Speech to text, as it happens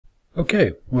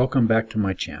Okay, welcome back to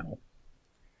my channel.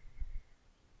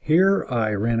 Here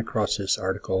I ran across this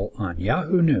article on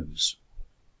Yahoo News.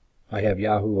 I have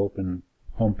Yahoo open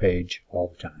homepage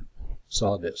all the time.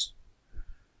 Saw this.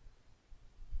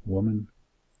 Woman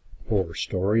horror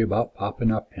story about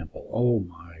popping up pimple. Oh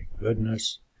my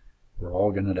goodness, we're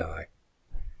all gonna die.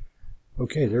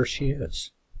 Okay, there she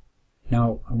is.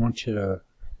 Now I want you to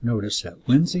notice that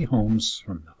Lindsay Holmes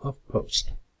from the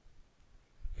HuffPost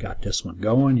got this one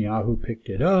going. Yahoo picked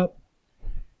it up,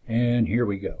 and here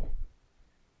we go.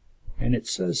 And it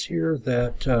says here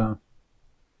that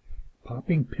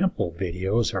popping pimple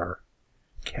videos are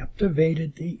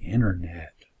captivated the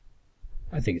internet.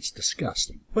 I think it's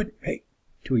disgusting, but hey,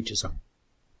 to each his own.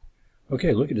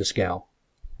 Okay, look at this gal.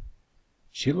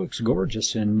 She looks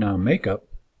gorgeous in makeup,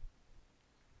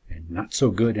 and not so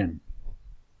good in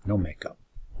no makeup.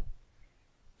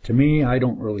 To me, I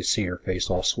don't really see her face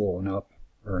all swollen up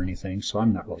or anything, so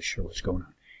I'm not really sure what's going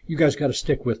on. You guys got to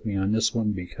stick with me on this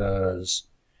one because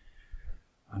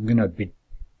I'm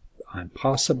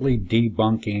possibly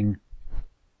debunking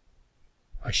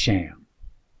a sham.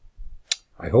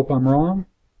 I hope I'm wrong,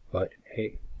 but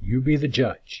hey, you be the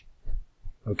judge.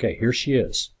 Okay, here she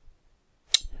is.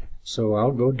 So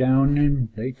I'll go down and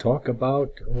they talk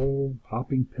about, oh,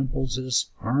 popping pimples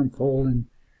is harmful and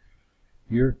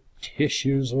your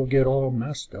tissues will get all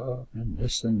messed up and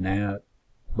this and that.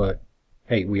 But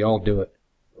hey, we all do it.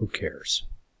 Who cares?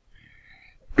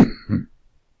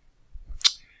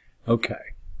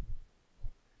 Okay.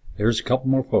 There's a couple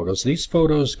more photos. These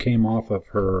photos came off of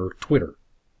her Twitter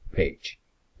page,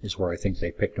 is where I think they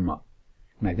picked them up.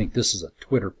 And I think this is a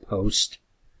Twitter post.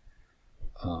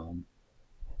 All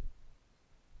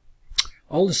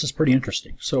this is pretty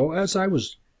interesting. So as I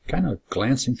was kind of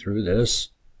glancing through this,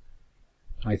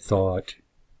 I thought,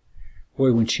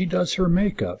 boy, when she does her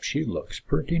makeup, she looks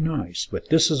pretty nice. But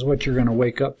this is what you're going to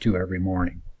wake up to every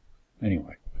morning.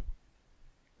 Anyway,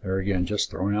 there again, just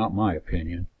throwing out my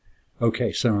opinion.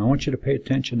 Okay, so I want you to pay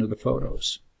attention to the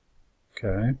photos.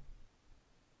 Okay.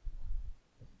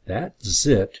 That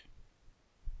zit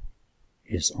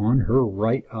is on her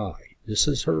right eye. This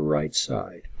is her right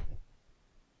side.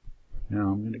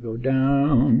 Now I'm going to go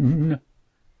down.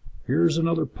 Here's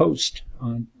another post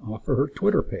off of her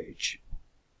Twitter page.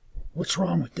 What's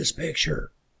wrong with this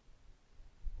picture?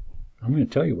 I'm going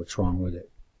to tell you what's wrong with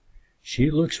it. She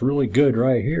looks really good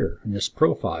right here in this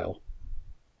profile.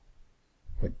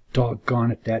 But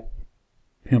doggone it, that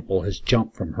pimple has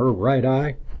jumped from her right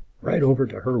eye right over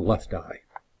to her left eye.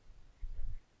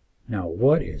 Now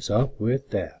what is up with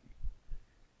that?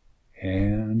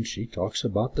 And she talks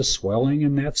about the swelling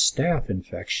and that staph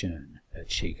infection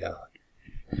that she got.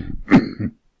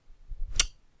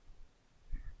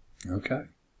 Okay.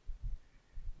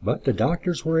 But the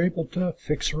doctors were able to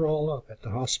fix her all up at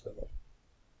the hospital.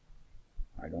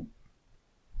 I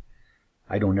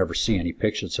don't ever see any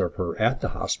pictures of her at the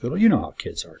hospital. You know how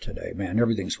kids are today, man.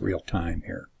 Everything's real time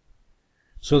here.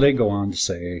 So they go on to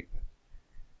say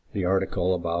the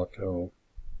article about how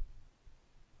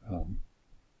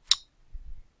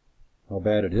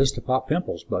bad it is to pop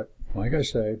pimples. But like I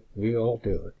say, we all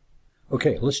do it.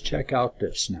 Okay, let's check out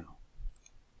this now.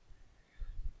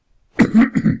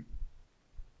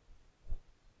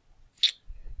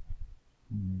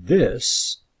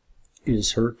 This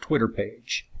is her Twitter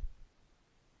page.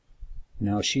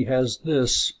 Now she has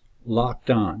this locked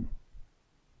on.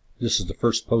 This is the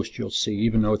first post you'll see,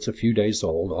 even though it's a few days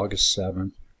old, August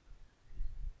 7th.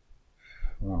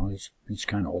 Well, it's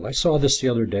kind of old. I saw this the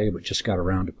other day, but just got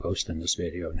around to posting this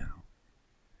video now.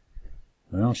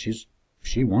 Well,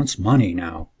 she wants money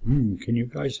now. Can you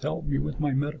guys help me with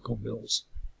my medical bills?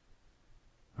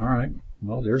 All right.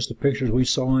 Well, there's the pictures we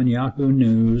saw on Yahoo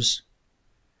News.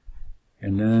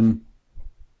 And then,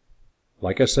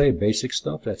 like I say, basic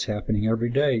stuff that's happening every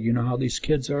day. You know how these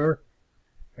kids are?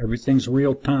 Everything's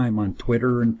real time on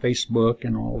Twitter and Facebook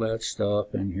and all that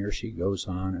stuff. And here she goes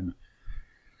on and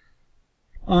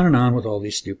on with all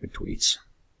these stupid tweets.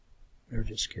 They're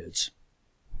just kids.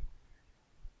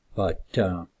 But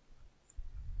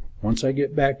once I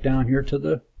get back down here to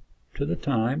the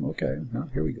time, okay, now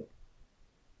here we go.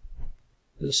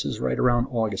 This is right around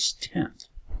August 10th.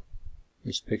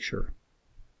 This picture.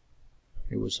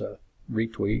 It was a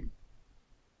retweet.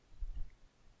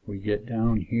 We get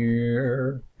down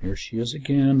here. Here she is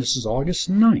again. This is August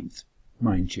 9th,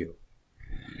 mind you.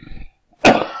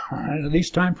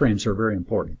 These time frames are very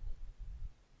important.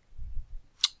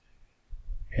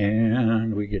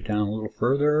 And we get down a little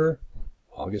further.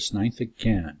 August 9th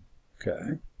again.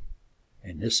 Okay.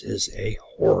 And this is a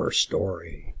horror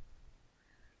story.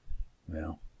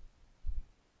 Well,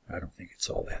 I don't think it's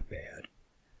all that bad.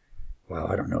 Well,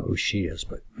 I don't know who she is,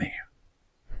 but man.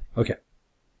 Okay.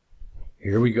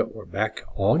 Here we go. We're back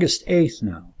August 8th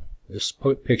now. This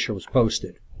picture was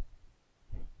posted.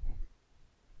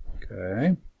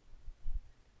 Okay.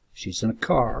 She's in a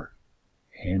car.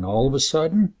 And all of a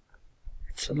sudden,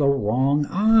 it's the wrong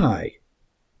eye.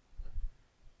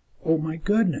 Oh my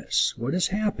goodness. What has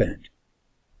happened?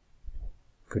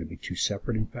 Could it be two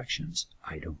separate infections?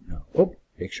 I don't know. Oh,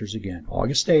 pictures again.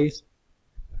 August 8th.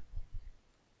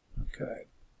 Okay.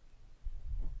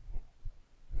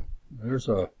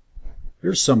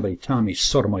 There's somebody Tommy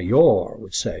Sotomayor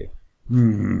would say,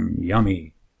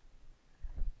 yummy.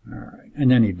 All right.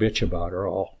 And then he'd bitch about her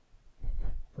all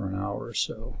for an hour or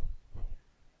so.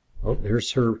 Oh,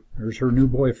 there's her new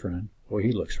boyfriend. Boy,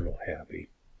 he looks real happy.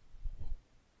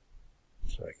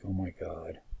 It's like, oh my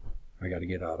God, I got to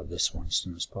get out of this one as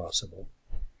soon as possible.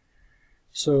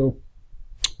 So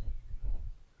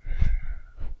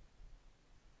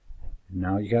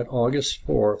now you got August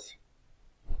 4th.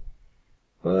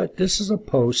 But this is a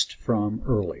post from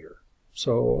earlier.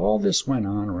 So all this went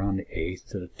on around the 8th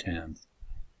to the 10th.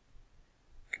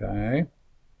 Okay.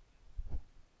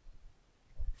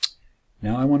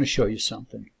 Now I want to show you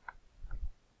something.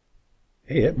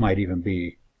 Hey, it might even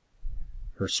be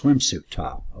her swimsuit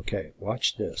top. Okay,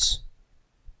 watch this.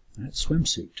 That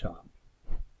swimsuit top.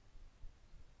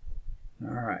 All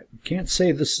right, you can't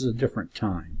say this is a different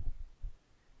time.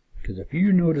 Because if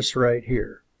you notice right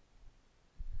here,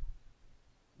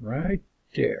 right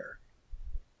there,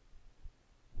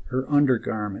 her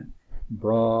undergarment,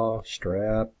 bra,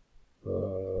 strap,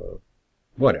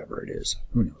 whatever it is,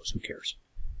 who knows, who cares.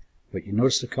 But you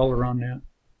notice the color on that?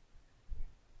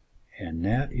 And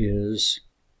that is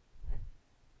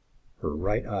her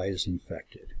right eye is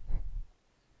infected.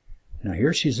 Now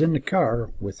here she's in the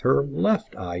car with her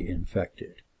left eye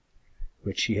infected,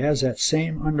 but she has that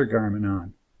same undergarment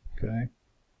on, okay?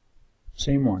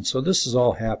 Same one. So this is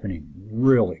all happening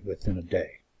really within a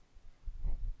day.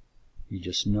 You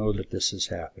just know that this is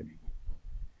happening.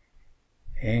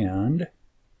 And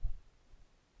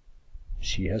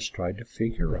she has tried to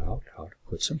figure out how to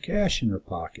put some cash in her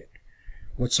pocket.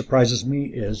 What surprises me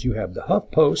is you have the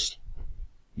HuffPost,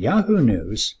 Yahoo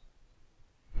News,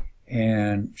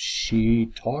 and she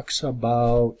talks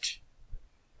about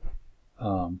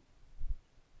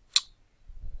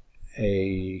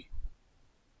a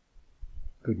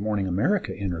Good Morning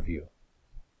America interview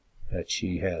that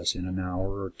she has in an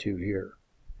hour or two here.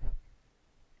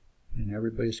 And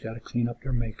everybody's got to clean up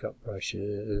their makeup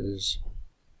brushes.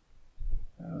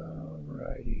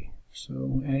 Alrighty.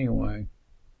 So anyway,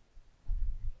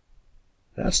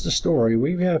 that's the story.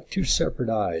 We have two separate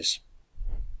eyes.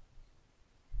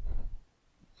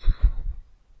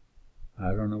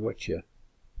 I don't know what you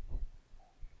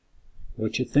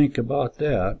think about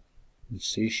that. You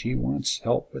see, she wants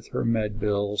help with her med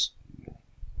bills.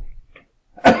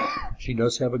 She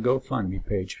does have a GoFundMe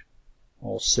page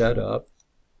all set up.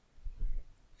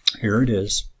 Here it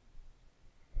is.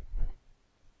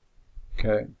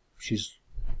 Okay, she's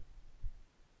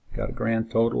got a grand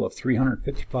total of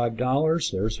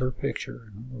 $355. There's her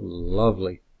picture.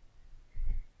 Lovely.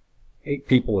 8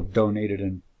 people have donated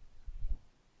in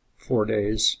 4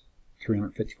 days.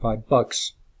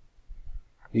 $355.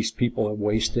 These people have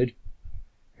wasted.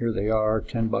 Here they are,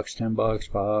 $10, $10,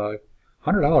 $5,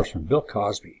 $100 from Bill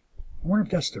Cosby. I wonder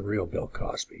if that's the real Bill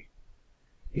Cosby.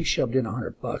 He shoved in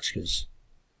 $100 because,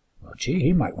 well, gee,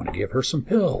 he might want to give her some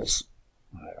pills.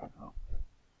 I don't know.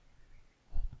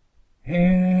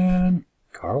 And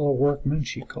Carla Workman,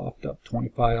 she coughed up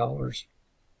 $25.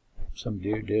 Some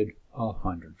dude did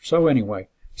 $100. So anyway,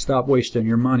 stop wasting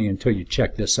your money until you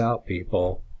check this out,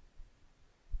 people.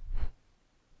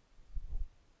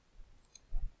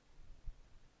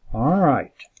 All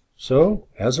right. So,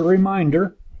 as a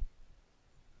reminder,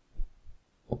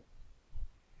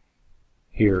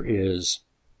 here is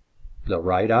the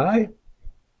right eye,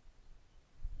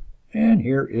 and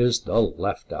here is the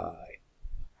left eye.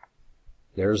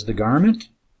 There's the garment,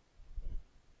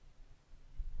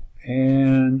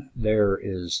 and there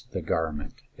is the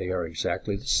garment. They are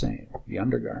exactly the same, the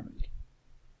undergarment.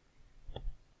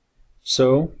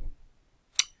 So,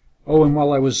 oh, and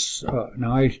while I was,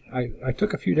 now I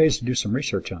took a few days to do some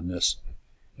research on this,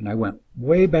 and I went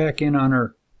way back in on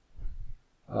her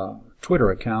Twitter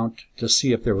account to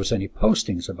see if there was any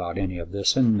postings about any of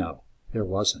this, and no, there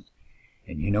wasn't.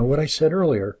 And you know what I said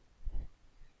earlier?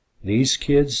 These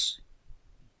kids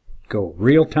go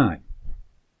real time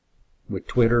with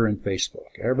Twitter and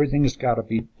Facebook. Everything's got to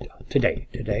be today.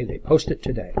 Today, they post it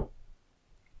today.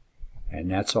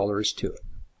 And that's all there is to it.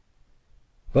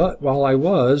 But while I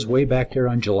was way back there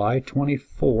on July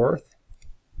 24th,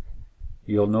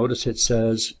 you'll notice it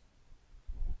says,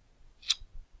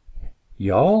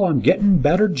 "Y'all, I'm getting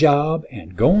better job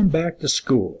and going back to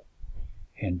school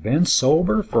and been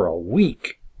sober for a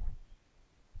week.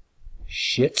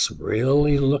 Shit's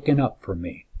really looking up for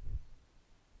me."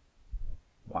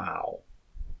 Wow.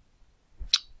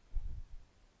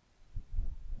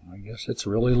 I guess it's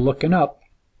really looking up.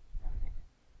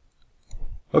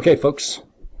 Okay, folks.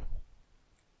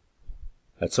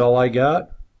 That's all I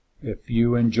got. If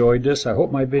you enjoyed this, I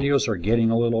hope my videos are getting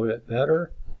a little bit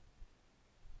better.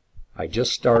 I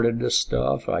just started this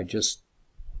stuff. I just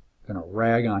gonna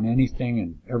rag on anything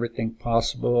and everything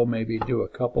possible. Maybe do a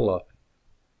couple of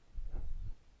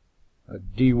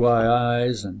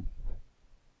DIYs and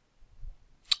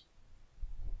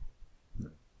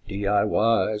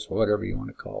DIYs, whatever you want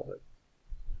to call it.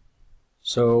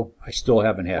 So I still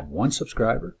haven't had one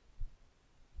subscriber.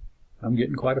 I'm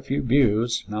getting quite a few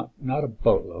views, not a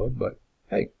boatload, but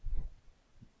hey,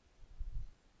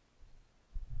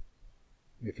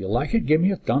 if you like it, give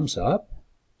me a thumbs up,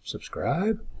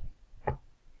 subscribe,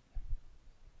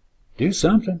 do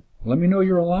something. Let me know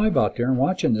you're alive out there and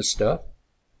watching this stuff.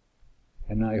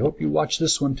 And I hope you watch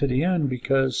this one to the end,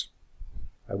 because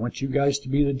I want you guys to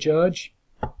be the judge.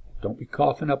 Don't be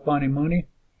coughing up any money,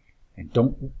 and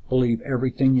don't believe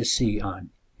everything you see on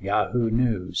Yahoo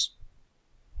News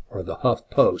or the Huff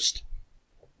Post.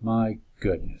 My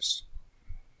goodness.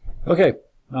 Okay,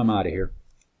 I'm out of here.